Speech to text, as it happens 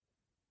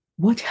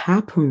What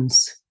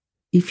happens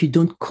if you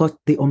don't cut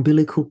the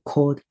umbilical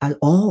cord at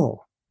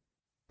all?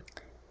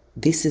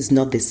 This is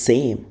not the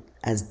same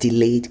as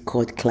delayed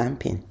cord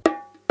clamping.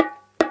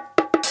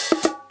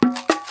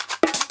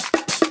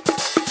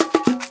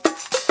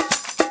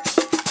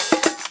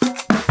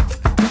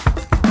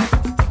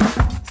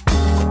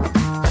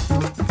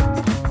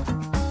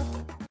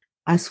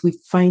 As we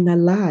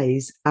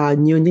finalize our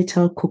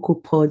neonatal Cocoa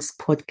Pods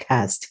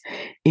podcast,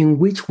 in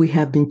which we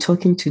have been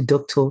talking to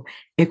Dr.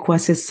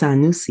 Ekwase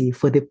Sanusi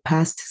for the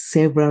past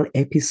several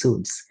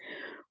episodes,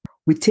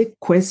 we take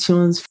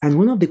questions, and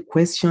one of the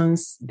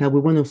questions that we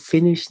want to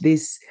finish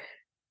this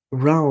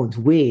round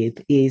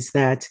with is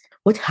that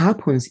what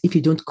happens if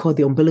you don't cut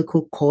the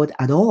umbilical cord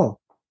at all?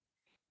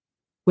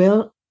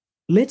 Well,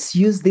 let's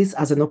use this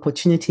as an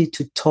opportunity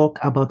to talk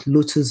about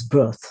Lotus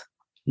birth.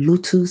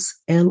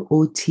 Lotus,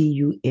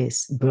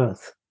 Lotus,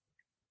 birth.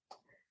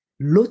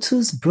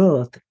 Lotus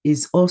birth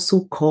is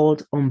also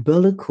called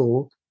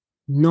umbilical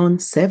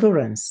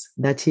non-severance.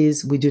 That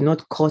is, we do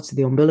not cut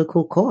the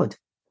umbilical cord.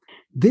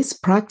 This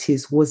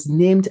practice was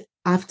named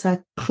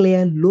after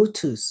Claire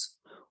Lotus,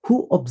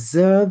 who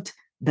observed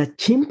that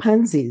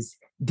chimpanzees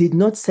did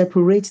not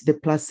separate the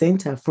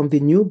placenta from the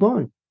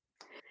newborn.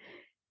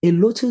 A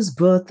lotus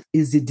birth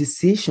is the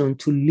decision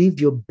to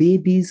leave your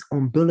baby's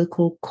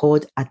umbilical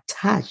cord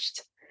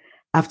attached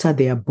after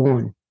they are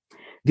born.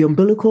 The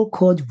umbilical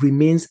cord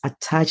remains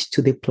attached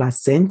to the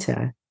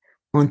placenta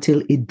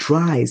until it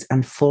dries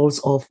and falls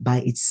off by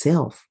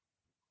itself.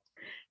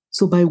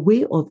 So, by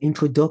way of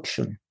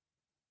introduction,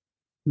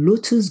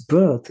 lotus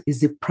birth is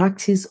the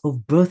practice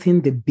of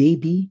birthing the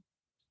baby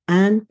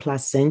and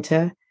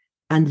placenta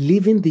and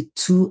leaving the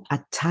two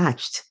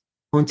attached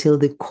until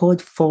the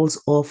cord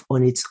falls off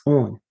on its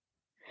own.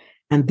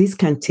 And this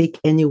can take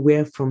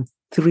anywhere from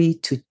 3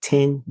 to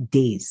 10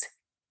 days.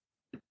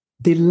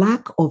 The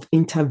lack of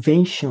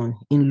intervention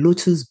in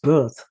lotus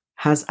birth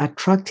has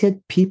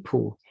attracted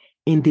people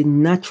in the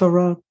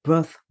natural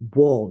birth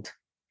world.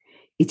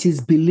 It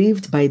is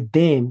believed by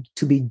them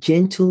to be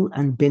gentle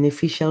and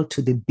beneficial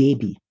to the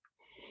baby.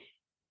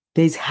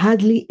 There is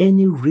hardly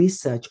any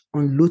research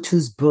on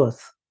lotus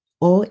birth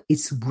or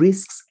its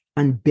risks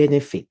and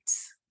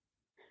benefits.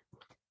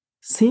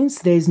 Since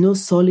there is no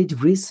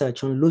solid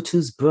research on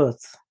lotus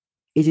birth,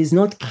 it is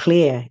not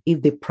clear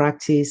if the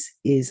practice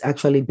is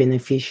actually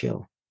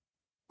beneficial.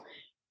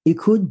 It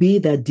could be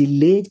that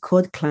delayed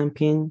cord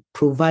clamping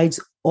provides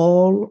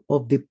all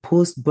of the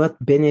post-birth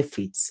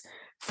benefits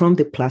from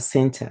the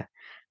placenta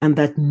and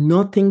that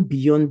nothing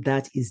beyond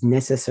that is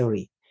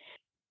necessary.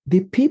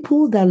 The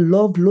people that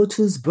love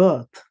lotus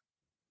birth,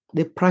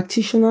 the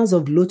practitioners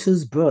of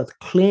lotus birth,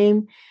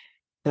 claim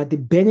that the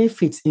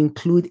benefits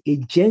include a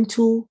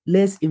gentle,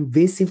 less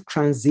invasive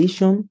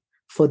transition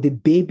for the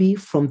baby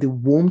from the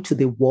womb to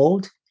the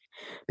world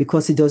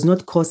because it does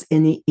not cause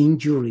any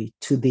injury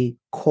to the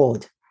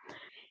cord,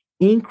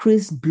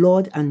 increased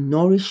blood and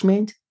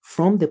nourishment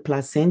from the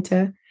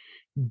placenta,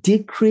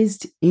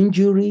 decreased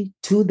injury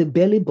to the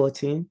belly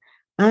button,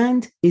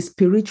 and a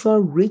spiritual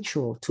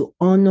ritual to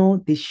honor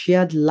the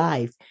shared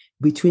life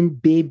between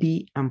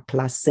baby and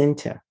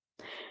placenta.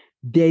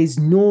 There is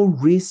no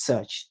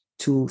research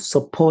to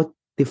support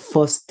the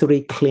first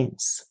three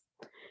claims.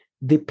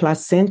 The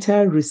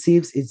placenta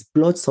receives its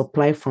blood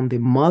supply from the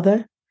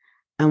mother,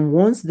 and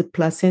once the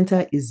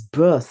placenta is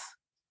birthed,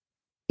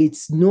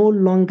 it's no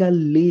longer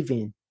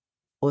living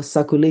or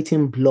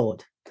circulating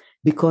blood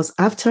because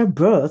after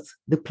birth,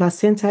 the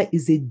placenta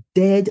is a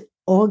dead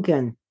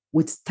organ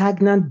with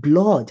stagnant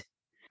blood.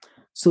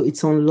 So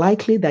it's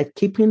unlikely that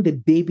keeping the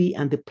baby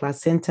and the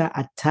placenta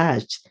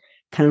attached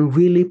can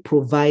really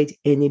provide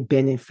any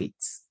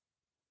benefits.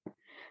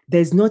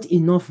 There's not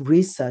enough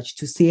research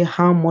to say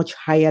how much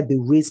higher the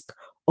risk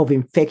of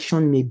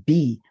infection may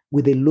be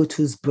with a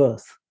lotus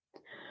birth.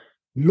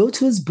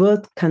 Lotus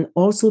birth can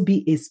also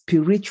be a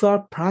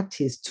spiritual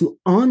practice to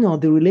honor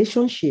the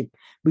relationship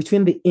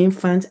between the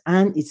infant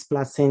and its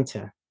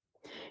placenta.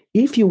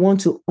 If you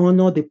want to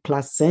honor the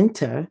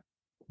placenta,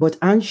 but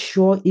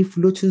unsure if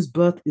lotus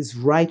birth is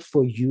right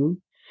for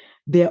you,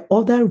 there are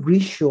other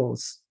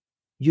rituals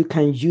you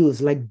can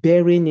use, like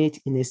burying it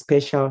in a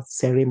special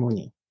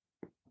ceremony.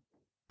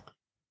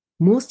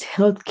 Most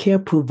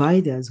healthcare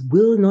providers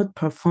will not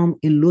perform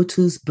a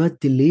lotus birth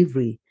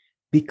delivery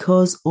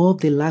because of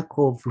the lack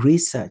of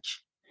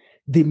research.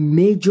 The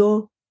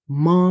major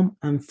mom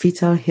and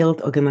fetal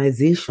health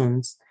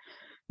organizations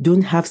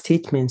don't have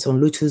statements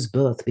on lotus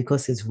birth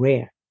because it's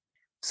rare.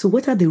 So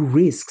what are the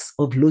risks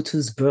of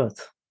lotus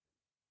birth?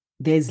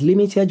 There's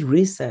limited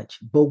research,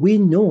 but we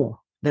know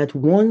that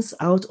once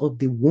out of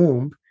the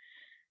womb,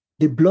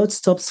 the blood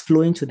stops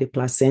flowing to the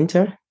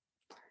placenta.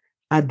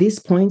 At this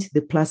point,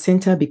 the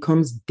placenta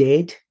becomes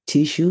dead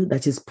tissue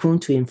that is prone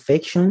to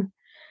infection.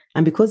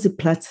 And because the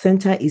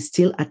placenta is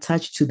still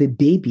attached to the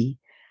baby,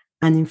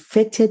 an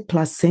infected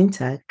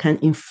placenta can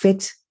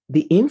infect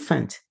the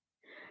infant.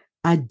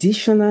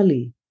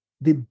 Additionally,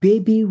 the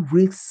baby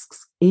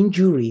risks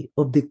injury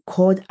of the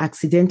cord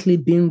accidentally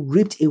being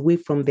ripped away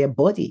from their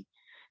body.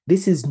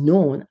 This is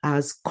known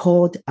as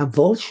cord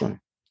avulsion.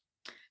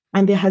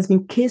 And there has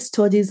been case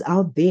studies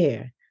out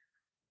there.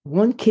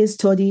 One case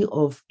study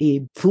of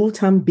a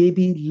full-term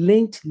baby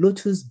linked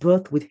Lotus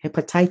birth with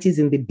hepatitis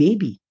in the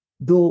baby,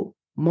 though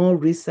more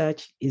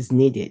research is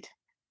needed.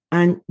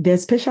 And there are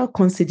special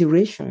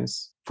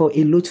considerations for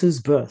a Lotus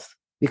birth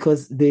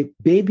because the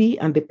baby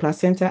and the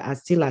placenta are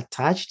still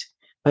attached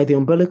by the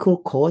umbilical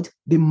cord.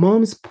 The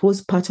mom's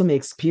postpartum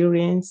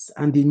experience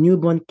and the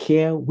newborn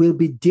care will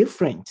be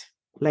different,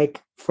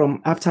 like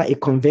from after a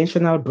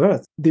conventional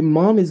birth. The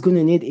mom is going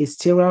to need a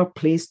sterile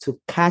place to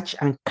catch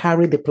and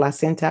carry the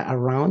placenta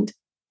around.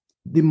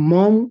 The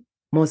mom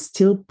must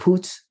still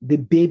put the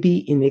baby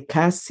in a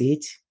car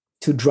seat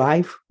to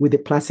drive with the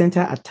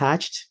placenta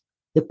attached.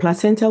 The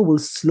placenta will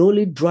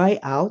slowly dry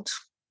out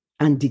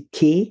and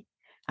decay,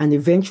 and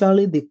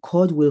eventually the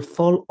cord will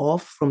fall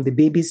off from the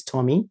baby's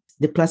tummy.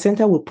 The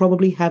placenta will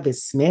probably have a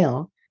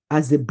smell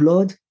as the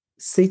blood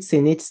sits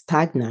in it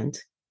stagnant.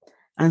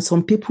 And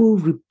some people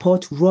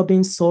report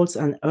rubbing salts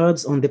and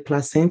herbs on the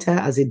placenta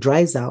as it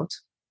dries out.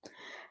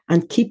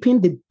 And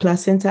keeping the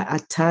placenta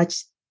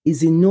attached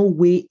is in no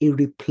way a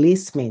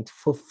replacement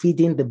for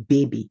feeding the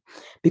baby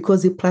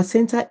because the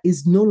placenta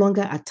is no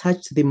longer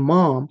attached to the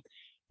mom.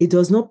 It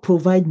does not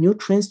provide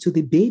nutrients to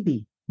the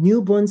baby.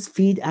 Newborns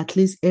feed at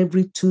least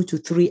every 2 to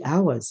 3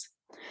 hours.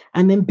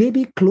 And then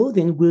baby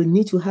clothing will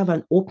need to have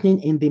an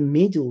opening in the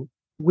middle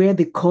where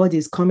the cord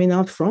is coming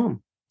out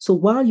from. So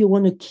while you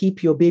want to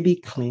keep your baby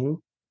clean,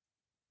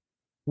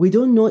 we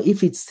don't know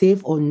if it's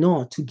safe or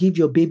not to give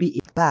your baby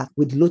a bath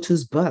with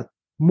Lotus birth.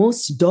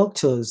 Most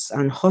doctors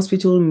and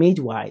hospital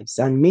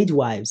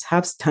midwives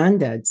have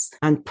standards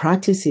and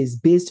practices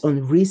based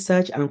on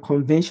research and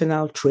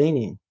conventional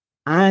training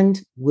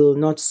and will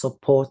not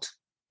support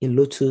a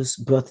Lotus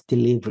birth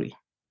delivery.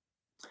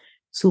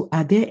 So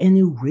are there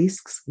any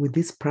risks with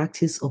this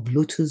practice of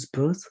Lotus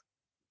birth?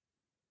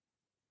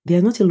 There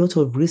are not a lot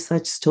of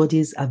research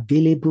studies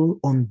available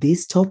on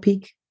this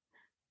topic,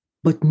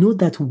 but know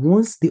that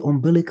once the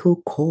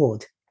umbilical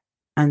cord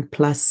and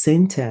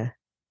placenta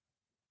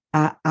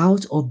are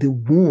out of the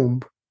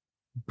womb,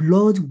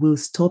 blood will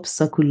stop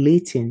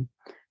circulating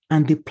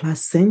and the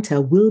placenta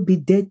will be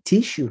dead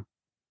tissue.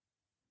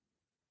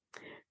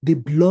 The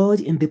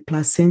blood in the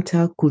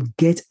placenta could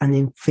get an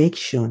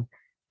infection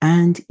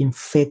and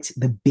infect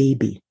the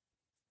baby.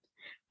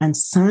 And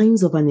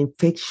signs of an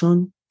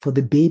infection for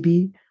the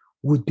baby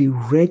would be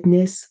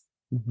redness,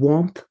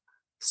 warmth,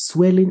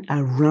 swelling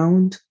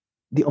around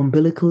the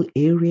umbilical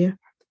area,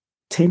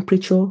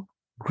 temperature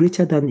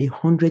greater than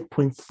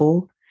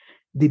 100.4.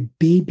 The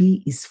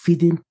baby is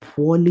feeding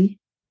poorly.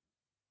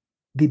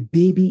 The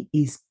baby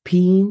is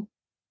peeing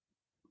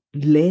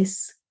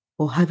less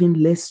or having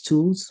less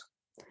stools.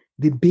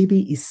 The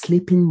baby is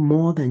sleeping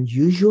more than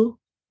usual.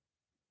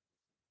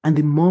 And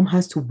the mom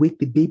has to wake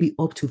the baby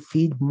up to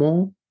feed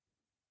more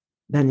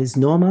than is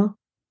normal.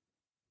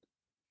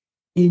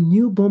 A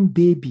newborn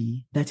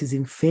baby that is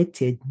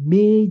infected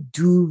may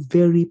do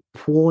very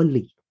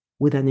poorly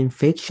with an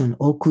infection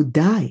or could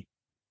die.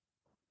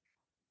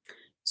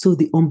 So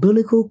the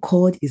umbilical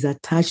cord is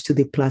attached to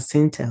the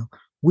placenta,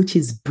 which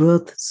is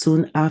birthed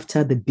soon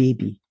after the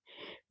baby.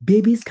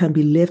 Babies can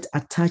be left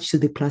attached to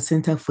the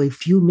placenta for a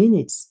few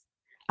minutes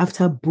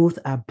after both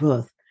are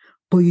birthed,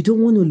 but you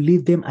don't want to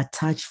leave them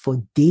attached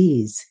for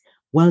days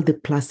while the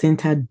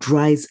placenta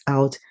dries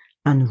out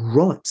and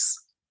rots.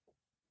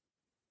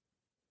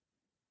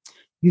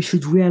 You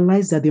should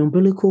realize that the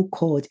umbilical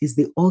cord is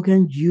the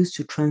organ used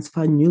to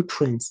transfer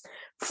nutrients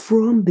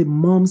from the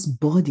mom's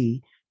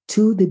body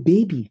to the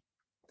baby.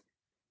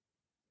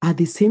 At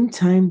the same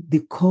time, the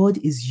cord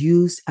is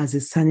used as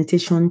a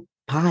sanitation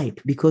pipe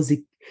because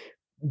the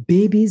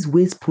baby's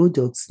waste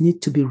products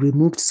need to be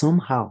removed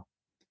somehow.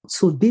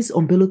 So this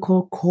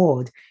umbilical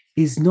cord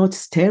is not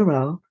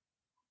sterile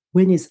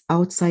when it's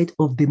outside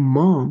of the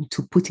mom,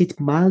 to put it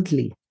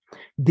mildly.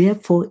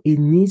 Therefore, it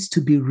needs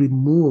to be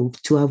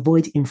removed to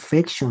avoid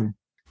infection.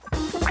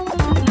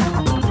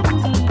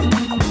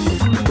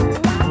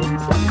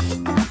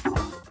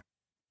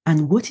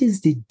 And what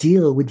is the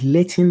deal with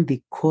letting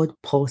the cord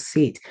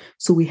pulsate?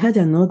 So we had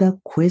another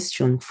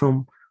question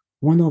from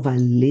one of our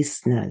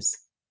listeners.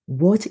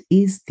 What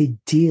is the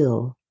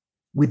deal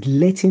with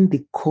letting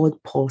the cord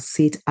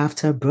pulsate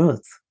after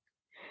birth?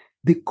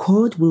 The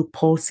cord will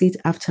pulsate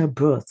after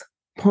birth,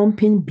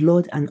 pumping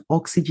blood and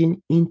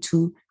oxygen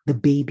into the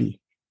baby.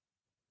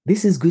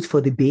 This is good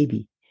for the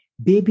baby.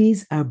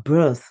 Babies are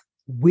birthed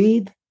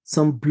with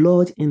some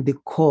blood in the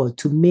cord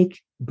to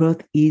make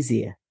birth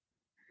easier.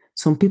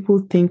 Some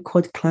people think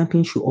cord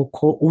clamping should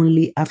occur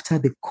only after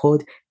the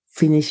cord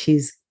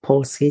finishes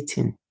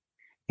pulsating,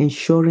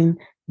 ensuring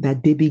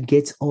that baby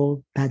gets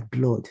all that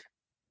blood.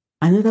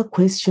 Another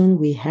question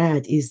we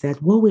had is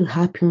that what will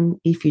happen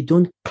if you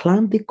don't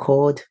clamp the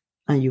cord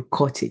and you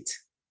cut it?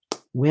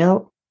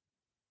 Well,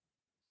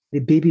 the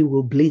baby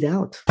will bleed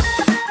out.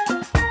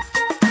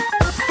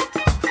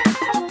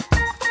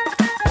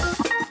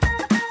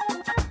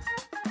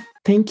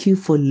 Thank you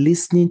for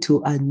listening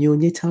to our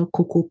neonatal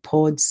Cocoa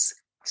Pods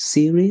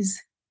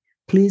series.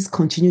 Please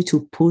continue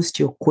to post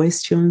your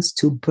questions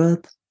to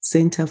birth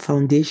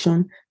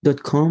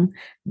birthcenterfoundation.com.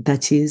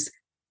 That is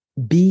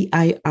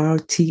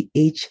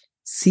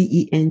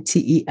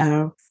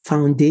BIRTHCENTER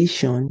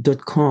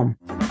foundation.com.